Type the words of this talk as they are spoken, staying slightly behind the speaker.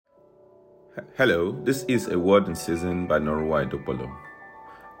Hello, this is A Word in Season by Norua Idopolo.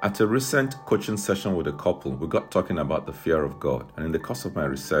 At a recent coaching session with a couple, we got talking about the fear of God, and in the course of my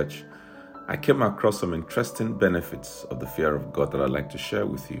research, I came across some interesting benefits of the fear of God that I'd like to share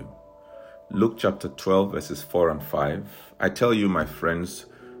with you. Luke chapter 12, verses 4 and 5. I tell you, my friends,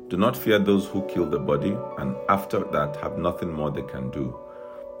 do not fear those who kill the body, and after that have nothing more they can do.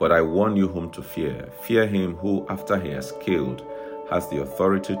 But I warn you whom to fear. Fear him who, after he has killed, has the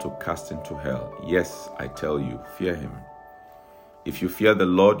authority to cast into hell. Yes, I tell you, fear him. If you fear the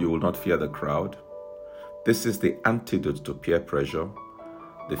Lord, you will not fear the crowd. This is the antidote to peer pressure.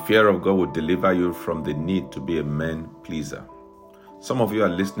 The fear of God will deliver you from the need to be a man pleaser. Some of you are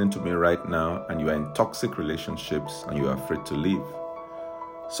listening to me right now and you are in toxic relationships and you are afraid to leave.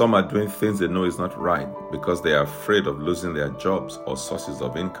 Some are doing things they know is not right because they are afraid of losing their jobs or sources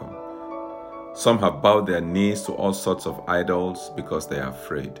of income. Some have bowed their knees to all sorts of idols because they are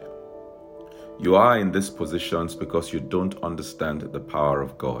afraid. You are in these positions because you don't understand the power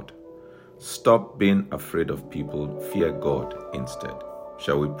of God. Stop being afraid of people. Fear God instead.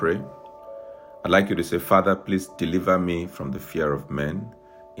 Shall we pray? I'd like you to say, Father, please deliver me from the fear of men.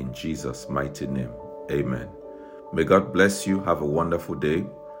 In Jesus' mighty name, amen. May God bless you. Have a wonderful day.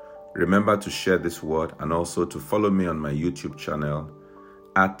 Remember to share this word and also to follow me on my YouTube channel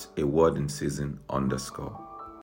 @awordinseason_.